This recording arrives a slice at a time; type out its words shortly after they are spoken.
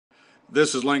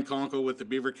This is Lane Conkle with the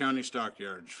Beaver County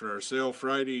Stockyards. For our sale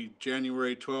Friday,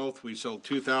 January 12th, we sold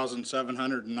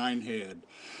 2,709 head.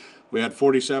 We had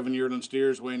 47 yearling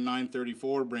steers weighing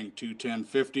 934, bring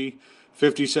 210.50.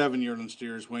 57 yearling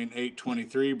steers weighing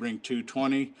 823, bring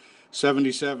 220.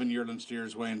 77 yearling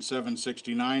steers weighing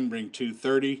 769, bring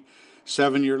 230.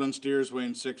 7 yearling steers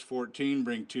weighing 614,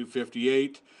 bring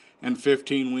 258. And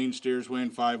 15 wean steers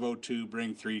weighing 502,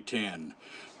 bring 310.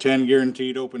 10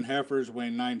 guaranteed open heifers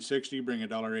weighing 960, bring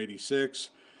 $1.86.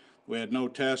 We had no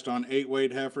test on 8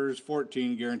 weight heifers.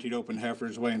 14 guaranteed open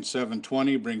heifers weighing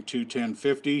 720, bring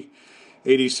 210.50.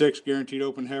 86 guaranteed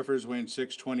open heifers weighing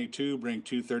 622, bring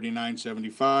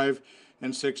 239.75.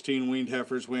 And 16 weaned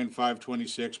heifers weighing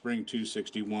 526, bring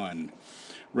 261.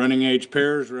 Running age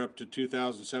pairs are up to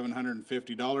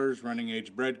 $2,750. Running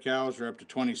age bred cows are up to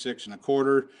 26 and a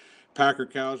quarter. Packer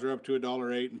cows are up to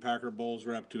 $1.08, and Packer bulls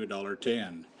are up to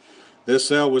 $1.10. This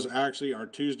sale was actually our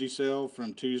Tuesday sale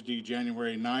from Tuesday,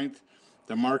 January 9th.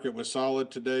 The market was solid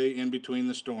today in between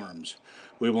the storms.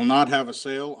 We will not have a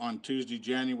sale on Tuesday,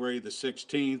 January the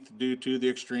 16th due to the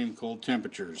extreme cold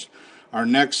temperatures. Our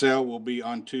next sale will be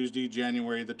on Tuesday,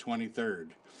 January the 23rd.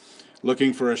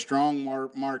 Looking for a strong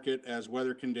market as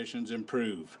weather conditions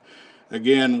improve.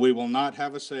 Again, we will not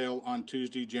have a sale on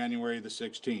Tuesday, January the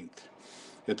 16th.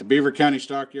 At the Beaver County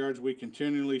Stockyards, we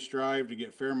continually strive to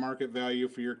get fair market value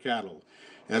for your cattle.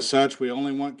 As such, we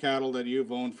only want cattle that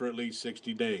you've owned for at least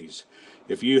 60 days.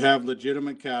 If you have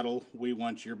legitimate cattle, we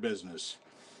want your business.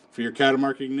 For your cattle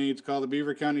marketing needs, call the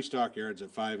Beaver County Stockyards at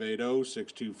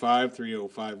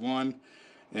 580-625-3051.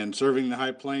 And serving the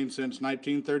High Plains since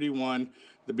 1931,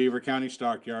 the Beaver County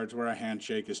Stockyards, where a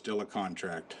handshake is still a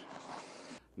contract.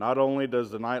 Not only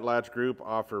does the Nightlatch Group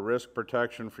offer risk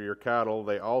protection for your cattle,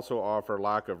 they also offer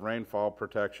lack of rainfall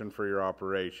protection for your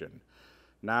operation.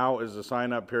 Now is the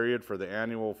sign-up period for the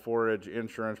annual forage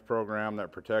insurance program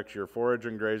that protects your forage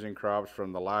and grazing crops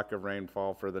from the lack of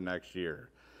rainfall for the next year.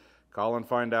 Call and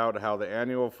find out how the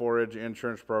annual forage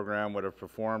insurance program would have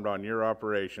performed on your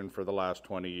operation for the last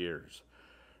 20 years.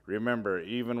 Remember,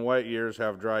 even wet years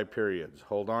have dry periods.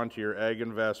 Hold on to your ag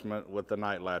investment with the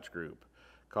Nightlatch Group.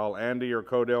 Call Andy or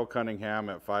Codell Cunningham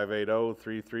at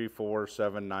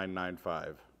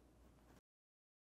 580-334-7995.